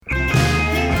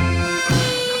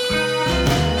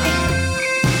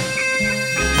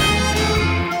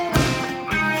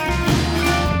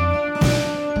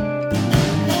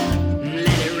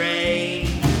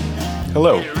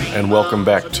Hello, and welcome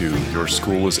back to Your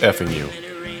School is Effing You,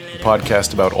 a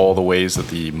podcast about all the ways that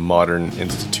the modern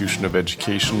institution of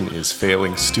education is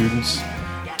failing students,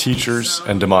 teachers,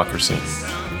 and democracy.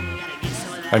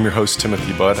 I'm your host,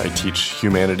 Timothy Budd. I teach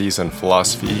humanities and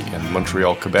philosophy in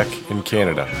Montreal, Quebec, in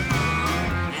Canada.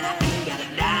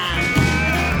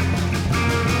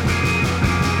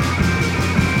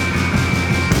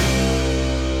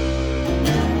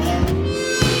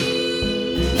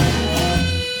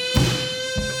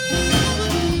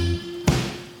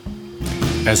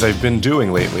 As I've been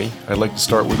doing lately, I'd like to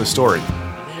start with a story.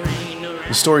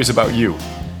 The story's about you.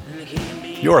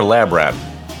 You're a lab rat.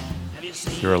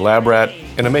 You're a lab rat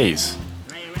in a maze,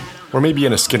 or maybe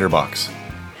in a Skinner box.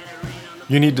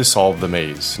 You need to solve the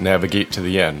maze, navigate to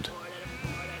the end,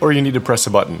 or you need to press a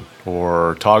button,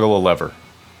 or toggle a lever.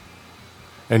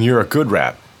 And you're a good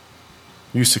rat.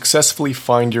 You successfully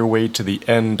find your way to the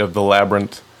end of the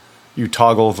labyrinth. You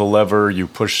toggle the lever, you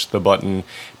push the button.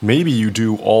 Maybe you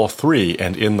do all three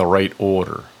and in the right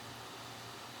order.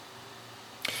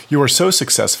 You are so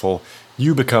successful,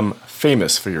 you become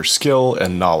famous for your skill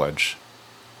and knowledge.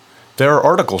 There are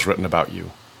articles written about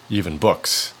you, even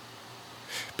books.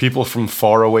 People from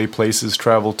faraway places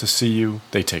travel to see you,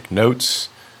 they take notes,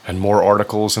 and more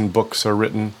articles and books are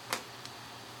written.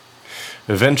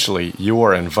 Eventually, you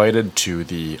are invited to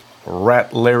the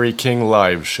Rat Larry King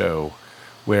live show,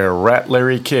 where Rat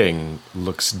Larry King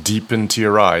looks deep into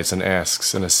your eyes and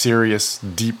asks in a serious,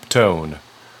 deep tone,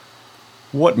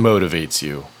 "What motivates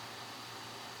you?"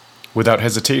 Without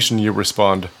hesitation, you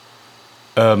respond,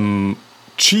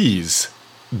 cheese.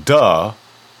 Duh.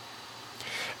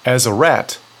 As a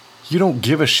rat, you don't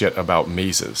give a shit about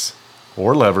mazes,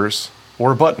 or levers,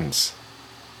 or buttons.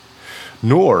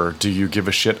 Nor do you give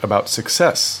a shit about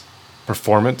success,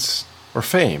 performance, or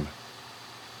fame.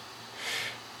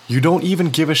 You don't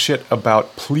even give a shit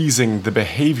about pleasing the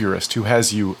behaviorist who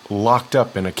has you locked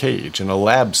up in a cage in a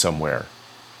lab somewhere.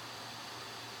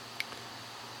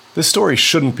 This story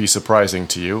shouldn't be surprising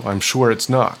to you. I'm sure it's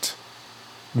not.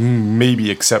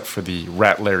 Maybe except for the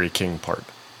Rat Larry King part.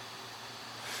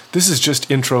 This is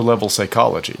just intro-level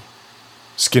psychology,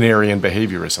 Skinnerian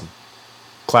behaviorism,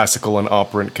 classical and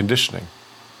operant conditioning.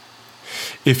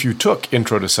 If you took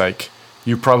Intro to Psych,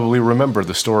 you probably remember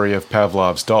the story of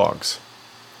Pavlov's dogs.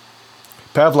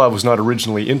 Pavlov was not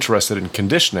originally interested in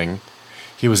conditioning.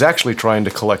 He was actually trying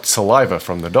to collect saliva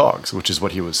from the dogs, which is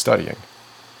what he was studying.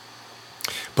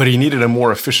 But he needed a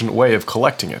more efficient way of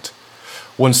collecting it.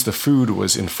 Once the food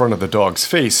was in front of the dog's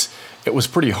face, it was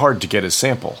pretty hard to get his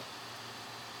sample.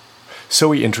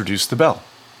 So he introduced the bell.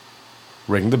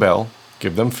 Ring the bell,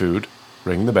 give them food.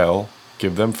 Ring the bell,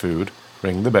 give them food.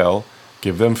 Ring the bell,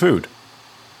 give them food.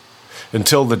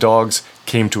 Until the dogs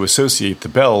came to associate the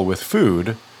bell with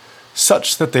food,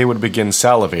 such that they would begin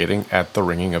salivating at the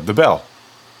ringing of the bell.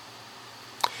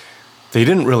 They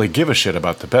didn't really give a shit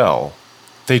about the bell.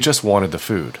 They just wanted the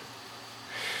food.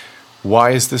 Why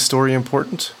is this story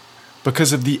important?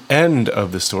 Because of the end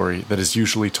of the story that is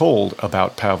usually told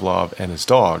about Pavlov and his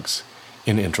dogs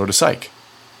in Intro to Psych.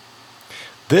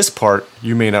 This part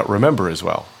you may not remember as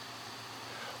well.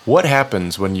 What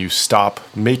happens when you stop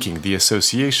making the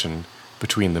association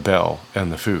between the bell and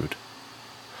the food?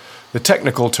 The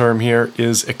technical term here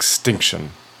is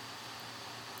extinction.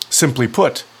 Simply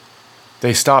put,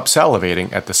 they stop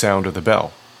salivating at the sound of the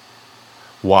bell.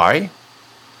 Why?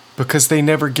 Because they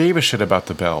never gave a shit about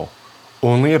the bell,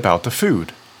 only about the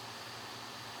food.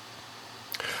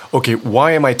 Okay,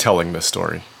 why am I telling this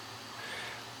story?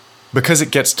 Because it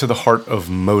gets to the heart of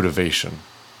motivation.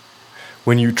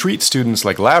 When you treat students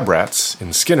like lab rats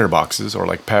in Skinner boxes or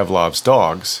like Pavlov's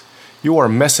dogs, you are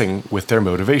messing with their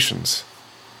motivations.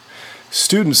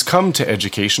 Students come to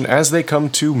education as they come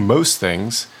to most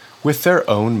things with their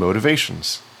own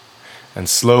motivations. And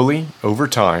slowly, over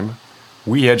time,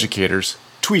 we educators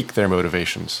tweak their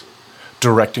motivations,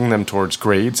 directing them towards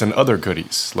grades and other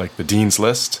goodies like the Dean's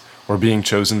List or being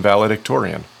chosen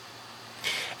valedictorian.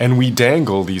 And we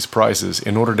dangle these prizes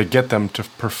in order to get them to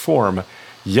perform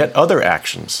yet other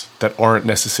actions that aren't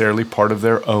necessarily part of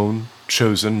their own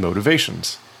chosen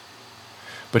motivations.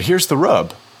 But here's the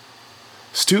rub.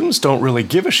 Students don't really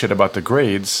give a shit about the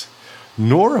grades,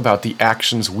 nor about the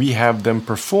actions we have them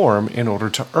perform in order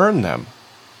to earn them.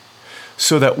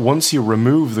 So that once you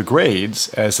remove the grades,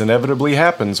 as inevitably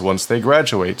happens once they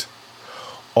graduate,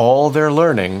 all their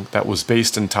learning that was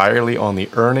based entirely on the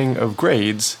earning of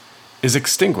grades is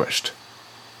extinguished.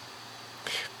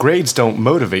 Grades don't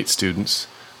motivate students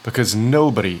because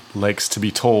nobody likes to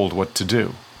be told what to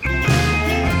do.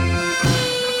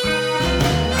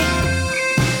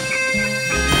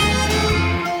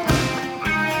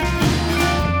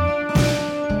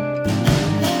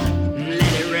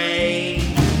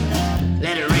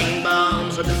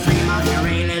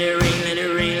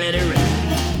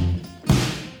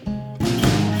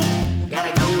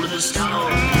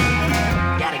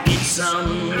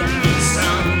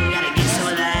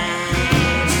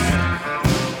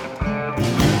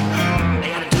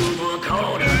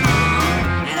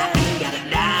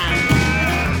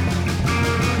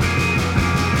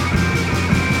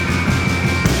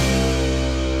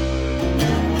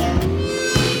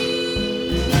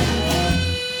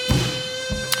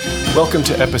 Welcome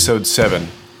to episode 7.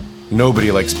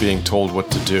 Nobody likes being told what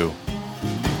to do.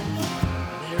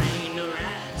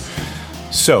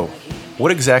 So,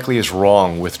 what exactly is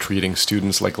wrong with treating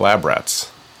students like lab rats?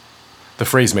 The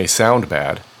phrase may sound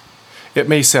bad. It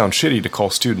may sound shitty to call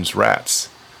students rats,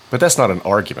 but that's not an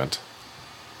argument.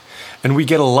 And we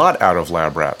get a lot out of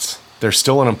lab rats. They're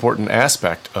still an important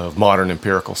aspect of modern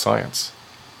empirical science.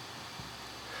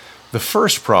 The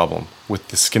first problem with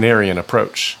the Skinnerian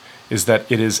approach is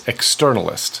that it is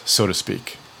externalist, so to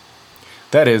speak.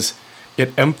 That is,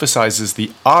 it emphasizes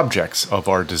the objects of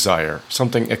our desire,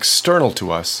 something external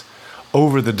to us,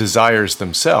 over the desires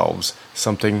themselves,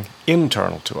 something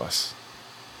internal to us.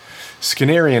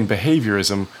 Skinnerian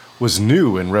behaviorism was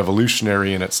new and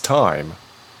revolutionary in its time,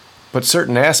 but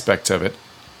certain aspects of it,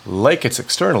 like its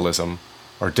externalism,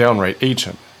 are downright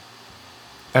ancient.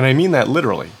 And I mean that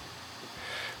literally.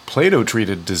 Plato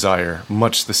treated desire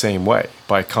much the same way,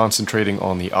 by concentrating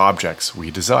on the objects we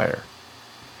desire.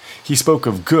 He spoke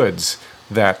of goods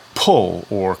that pull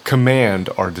or command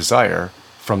our desire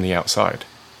from the outside.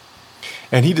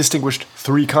 And he distinguished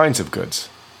 3 kinds of goods.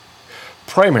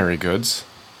 Primary goods,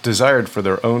 desired for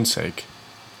their own sake.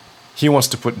 He wants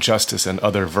to put justice and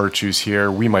other virtues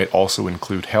here. We might also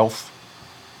include health.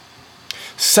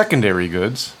 Secondary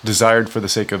goods, desired for the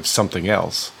sake of something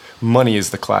else. Money is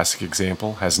the classic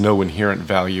example, has no inherent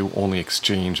value, only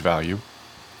exchange value.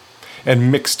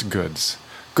 And mixed goods,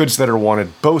 goods that are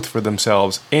wanted both for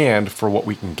themselves and for what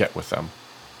we can get with them.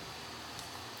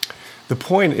 The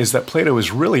point is that Plato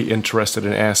is really interested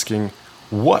in asking,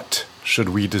 what should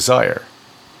we desire?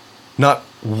 Not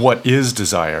what is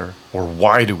desire, or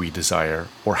why do we desire,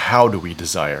 or how do we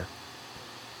desire?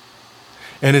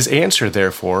 And his answer,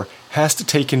 therefore, has to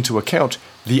take into account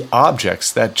the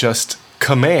objects that just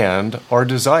command our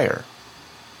desire.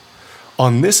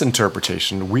 On this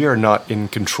interpretation, we are not in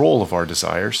control of our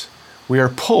desires. We are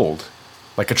pulled,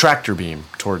 like a tractor beam,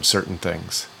 towards certain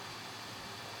things.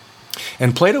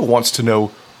 And Plato wants to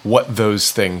know what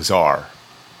those things are.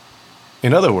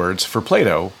 In other words, for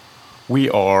Plato, we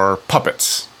are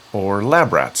puppets, or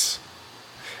lab rats.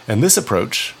 And this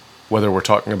approach, whether we're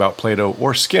talking about Plato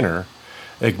or Skinner,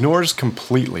 ignores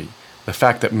completely the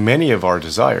fact that many of our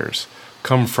desires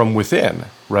come from within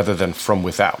rather than from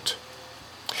without.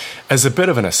 As a bit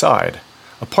of an aside,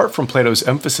 apart from Plato's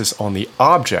emphasis on the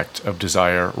object of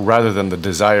desire rather than the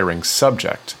desiring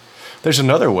subject, there's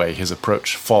another way his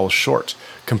approach falls short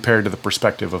compared to the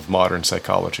perspective of modern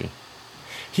psychology.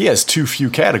 He has too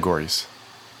few categories.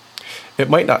 It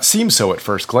might not seem so at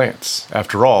first glance.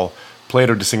 After all,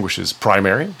 Plato distinguishes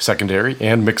primary, secondary,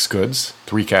 and mixed goods,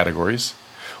 3 categories,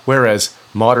 whereas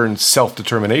modern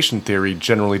self-determination theory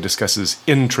generally discusses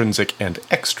intrinsic and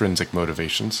extrinsic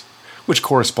motivations, which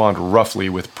correspond roughly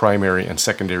with primary and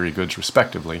secondary goods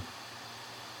respectively.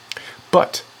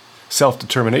 But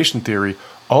self-determination theory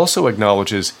also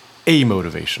acknowledges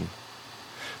amotivation.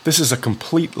 This is a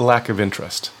complete lack of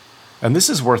interest, and this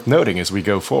is worth noting as we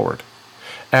go forward.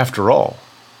 After all,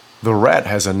 the rat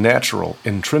has a natural,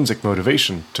 intrinsic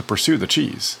motivation to pursue the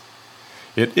cheese.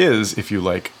 It is, if you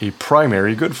like, a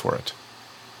primary good for it.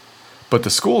 But the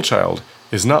schoolchild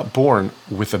is not born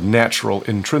with a natural,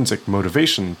 intrinsic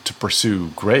motivation to pursue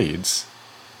grades,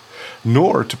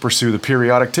 nor to pursue the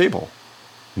periodic table,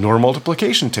 nor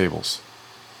multiplication tables.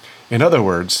 In other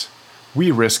words,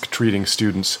 we risk treating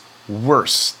students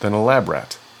worse than a lab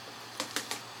rat.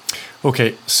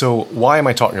 Okay, so why am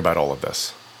I talking about all of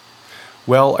this?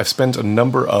 Well, I've spent a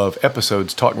number of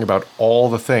episodes talking about all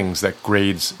the things that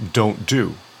grades don't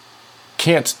do,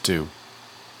 can't do.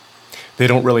 They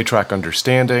don't really track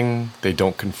understanding, they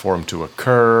don't conform to a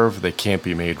curve, they can't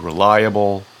be made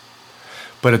reliable.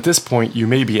 But at this point, you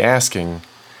may be asking,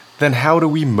 then how do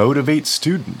we motivate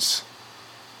students?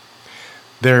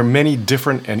 There are many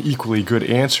different and equally good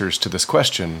answers to this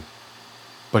question,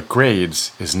 but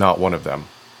grades is not one of them.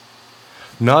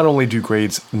 Not only do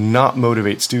grades not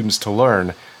motivate students to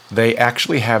learn, they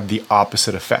actually have the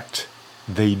opposite effect.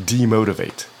 They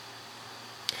demotivate.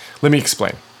 Let me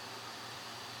explain.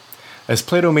 As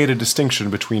Plato made a distinction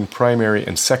between primary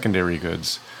and secondary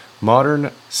goods,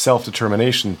 modern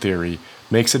self-determination theory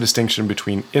makes a distinction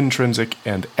between intrinsic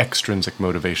and extrinsic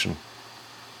motivation.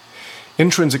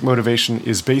 Intrinsic motivation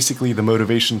is basically the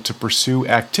motivation to pursue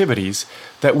activities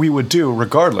that we would do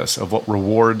regardless of what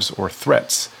rewards or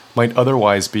threats might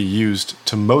otherwise be used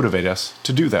to motivate us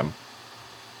to do them.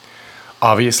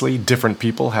 Obviously, different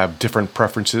people have different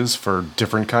preferences for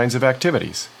different kinds of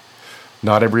activities.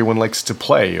 Not everyone likes to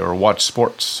play or watch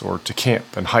sports or to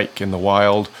camp and hike in the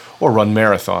wild or run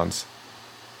marathons.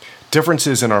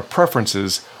 Differences in our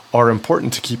preferences are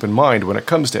important to keep in mind when it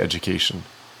comes to education.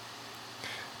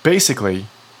 Basically,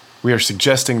 we are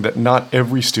suggesting that not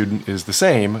every student is the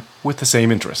same with the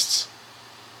same interests.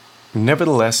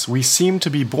 Nevertheless, we seem to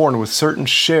be born with certain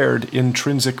shared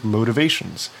intrinsic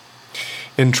motivations.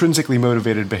 Intrinsically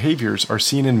motivated behaviors are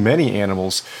seen in many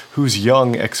animals whose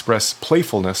young express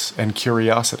playfulness and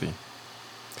curiosity.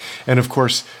 And of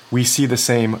course, we see the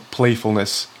same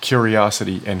playfulness,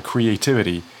 curiosity, and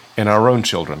creativity in our own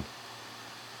children.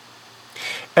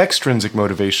 Extrinsic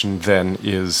motivation, then,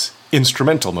 is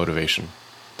instrumental motivation.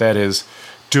 That is,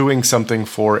 doing something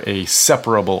for a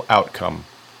separable outcome,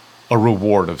 a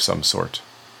reward of some sort.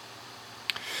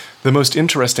 The most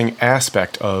interesting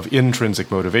aspect of intrinsic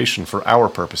motivation for our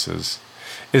purposes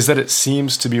is that it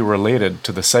seems to be related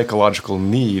to the psychological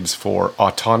needs for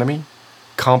autonomy,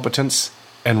 competence,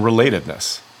 and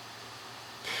relatedness.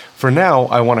 For now,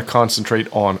 I want to concentrate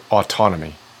on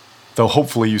autonomy, though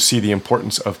hopefully you see the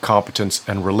importance of competence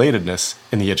and relatedness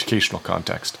in the educational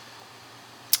context.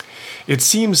 It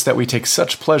seems that we take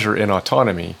such pleasure in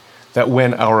autonomy that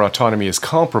when our autonomy is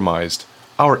compromised,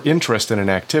 our interest in an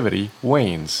activity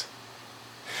wanes.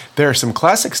 There are some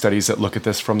classic studies that look at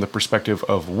this from the perspective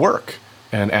of work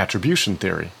and attribution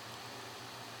theory.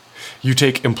 You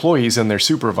take employees and their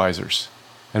supervisors,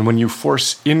 and when you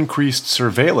force increased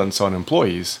surveillance on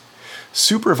employees,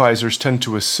 supervisors tend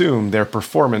to assume their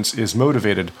performance is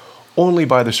motivated only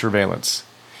by the surveillance,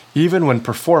 even when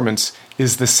performance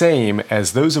is the same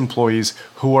as those employees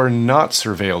who are not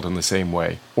surveilled in the same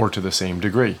way or to the same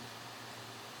degree.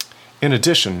 In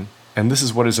addition, and this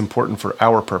is what is important for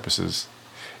our purposes,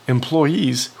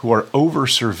 employees who are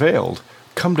over-surveilled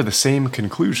come to the same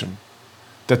conclusion,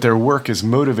 that their work is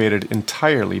motivated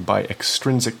entirely by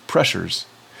extrinsic pressures,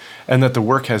 and that the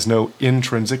work has no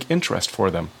intrinsic interest for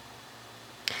them.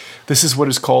 This is what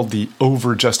is called the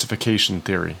over-justification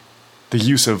theory. The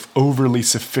use of overly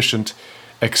sufficient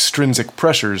extrinsic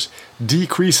pressures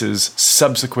decreases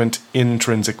subsequent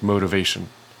intrinsic motivation.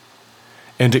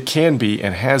 And it can be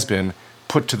and has been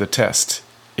put to the test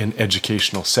in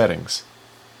educational settings.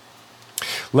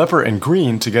 Lepper and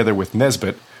Green, together with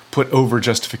Nesbitt, put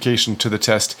over-justification to the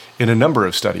test in a number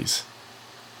of studies.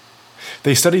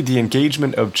 They studied the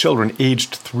engagement of children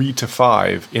aged 3 to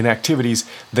 5 in activities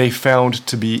they found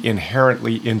to be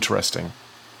inherently interesting.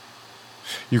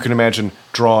 You can imagine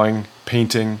drawing,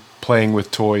 painting, playing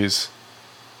with toys.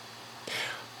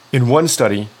 In one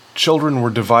study, children were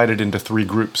divided into 3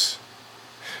 groups.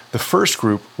 The first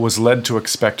group was led to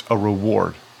expect a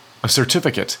reward, a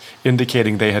certificate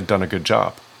indicating they had done a good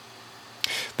job.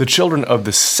 The children of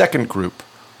the second group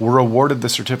were awarded the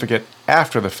certificate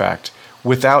after the fact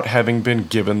without having been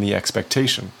given the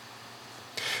expectation.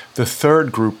 The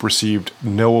third group received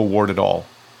no award at all.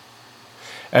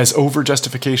 As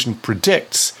over-justification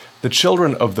predicts, the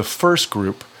children of the first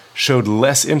group showed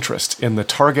less interest in the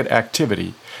target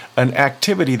activity, an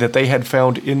activity that they had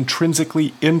found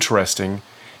intrinsically interesting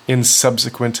in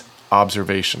subsequent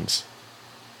observations.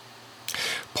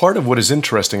 Part of what is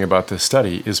interesting about this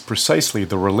study is precisely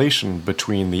the relation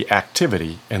between the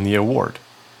activity and the award.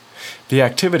 The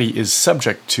activity is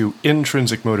subject to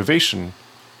intrinsic motivation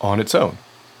on its own.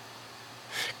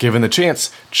 Given the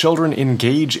chance, children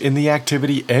engage in the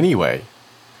activity anyway,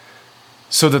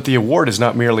 so that the award is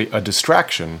not merely a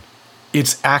distraction,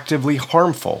 it's actively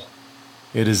harmful.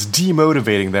 It is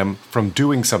demotivating them from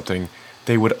doing something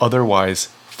they would otherwise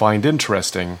find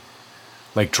interesting,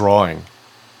 like drawing,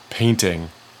 painting,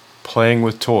 playing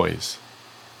with toys.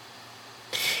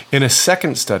 In a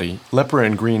second study, Lepper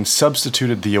and Green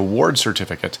substituted the award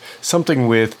certificate, something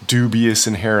with dubious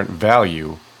inherent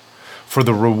value, for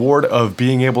the reward of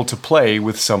being able to play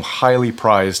with some highly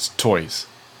prized toys.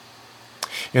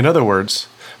 In other words,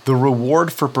 the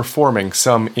reward for performing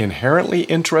some inherently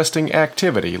interesting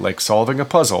activity, like solving a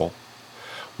puzzle,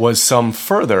 was some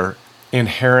further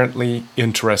inherently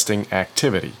interesting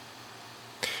activity.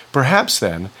 Perhaps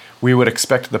then, we would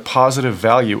expect the positive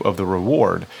value of the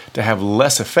reward to have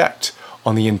less effect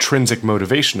on the intrinsic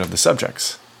motivation of the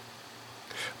subjects.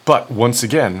 But once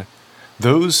again,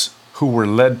 those who were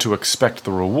led to expect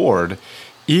the reward,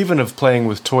 even of playing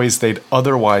with toys they'd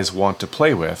otherwise want to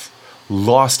play with,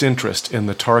 lost interest in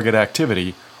the target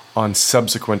activity on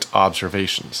subsequent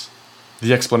observations.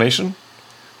 The explanation?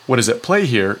 What is at play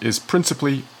here is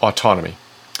principally autonomy.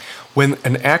 When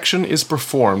an action is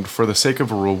performed for the sake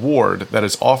of a reward that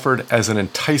is offered as an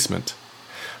enticement,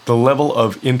 the level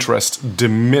of interest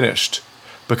diminished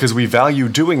because we value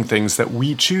doing things that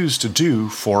we choose to do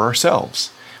for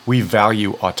ourselves. We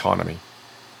value autonomy.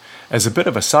 As a bit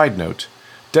of a side note,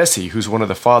 Deci, who's one of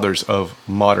the fathers of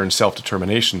modern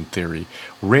self-determination theory,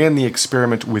 ran the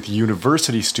experiment with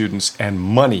university students and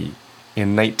money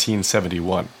in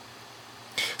 1971.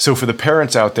 So for the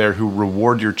parents out there who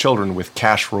reward your children with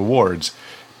cash rewards,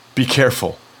 be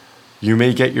careful. You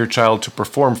may get your child to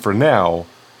perform for now,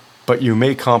 but you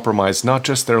may compromise not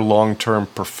just their long-term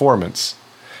performance,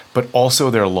 but also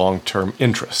their long-term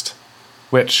interest,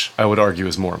 which I would argue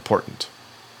is more important.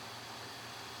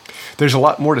 There's a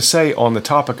lot more to say on the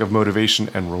topic of motivation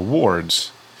and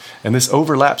rewards, and this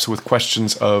overlaps with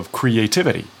questions of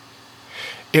creativity.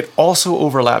 It also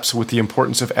overlaps with the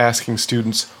importance of asking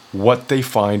students what they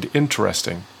find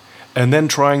interesting, and then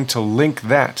trying to link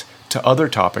that to other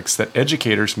topics that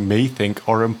educators may think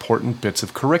are important bits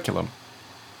of curriculum.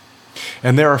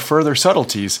 And there are further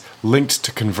subtleties linked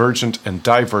to convergent and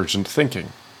divergent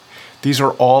thinking. These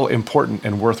are all important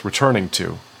and worth returning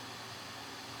to.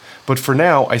 But for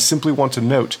now, I simply want to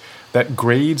note that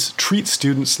grades treat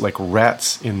students like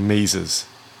rats in mazes.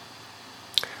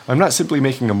 I'm not simply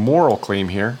making a moral claim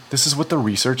here, this is what the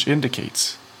research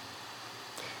indicates.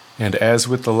 And as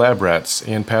with the lab rats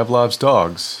and Pavlov's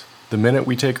dogs, the minute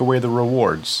we take away the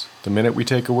rewards, the minute we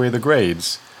take away the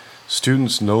grades,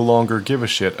 students no longer give a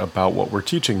shit about what we're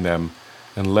teaching them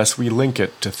unless we link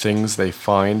it to things they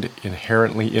find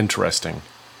inherently interesting.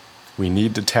 We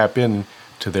need to tap in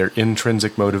to their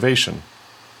intrinsic motivation.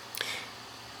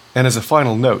 And as a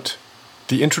final note,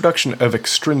 the introduction of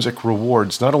extrinsic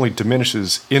rewards not only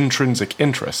diminishes intrinsic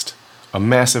interest, a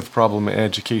massive problem in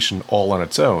education all on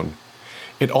its own,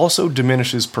 it also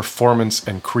diminishes performance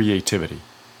and creativity.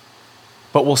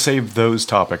 But we'll save those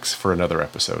topics for another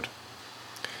episode.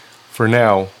 For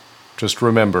now, just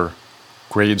remember,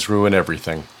 grades ruin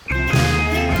everything.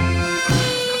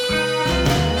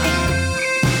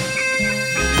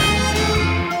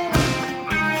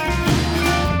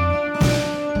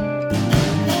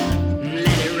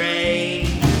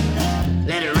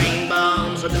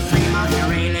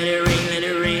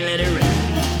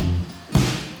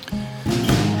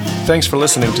 Thanks for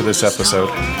listening to this episode.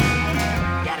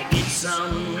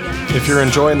 If you're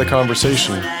enjoying the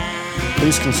conversation,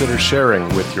 please consider sharing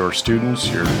with your students,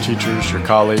 your teachers, your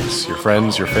colleagues, your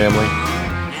friends, your family.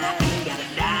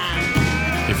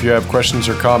 If you have questions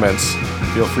or comments,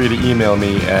 feel free to email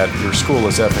me at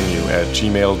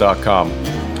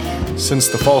yourschoolisffu@gmail.com. Since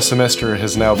the fall semester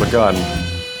has now begun,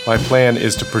 my plan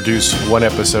is to produce one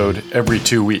episode every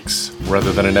 2 weeks,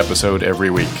 rather than an episode every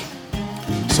week.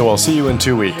 So I'll see you in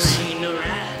 2 weeks.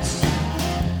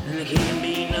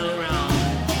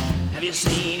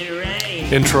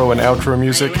 Intro and outro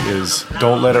music is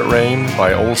Don't Let It Rain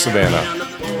by Old Savannah.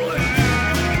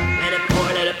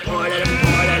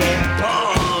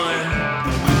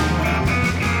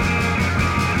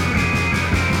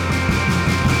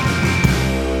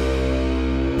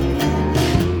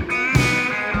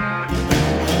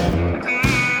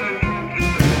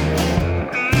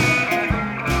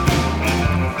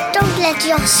 Don't let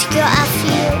your skirt off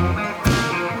you.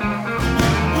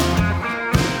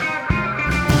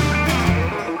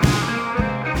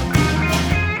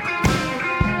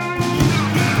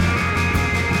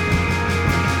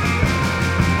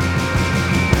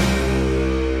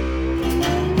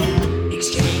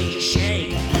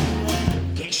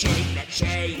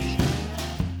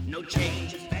 No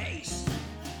change.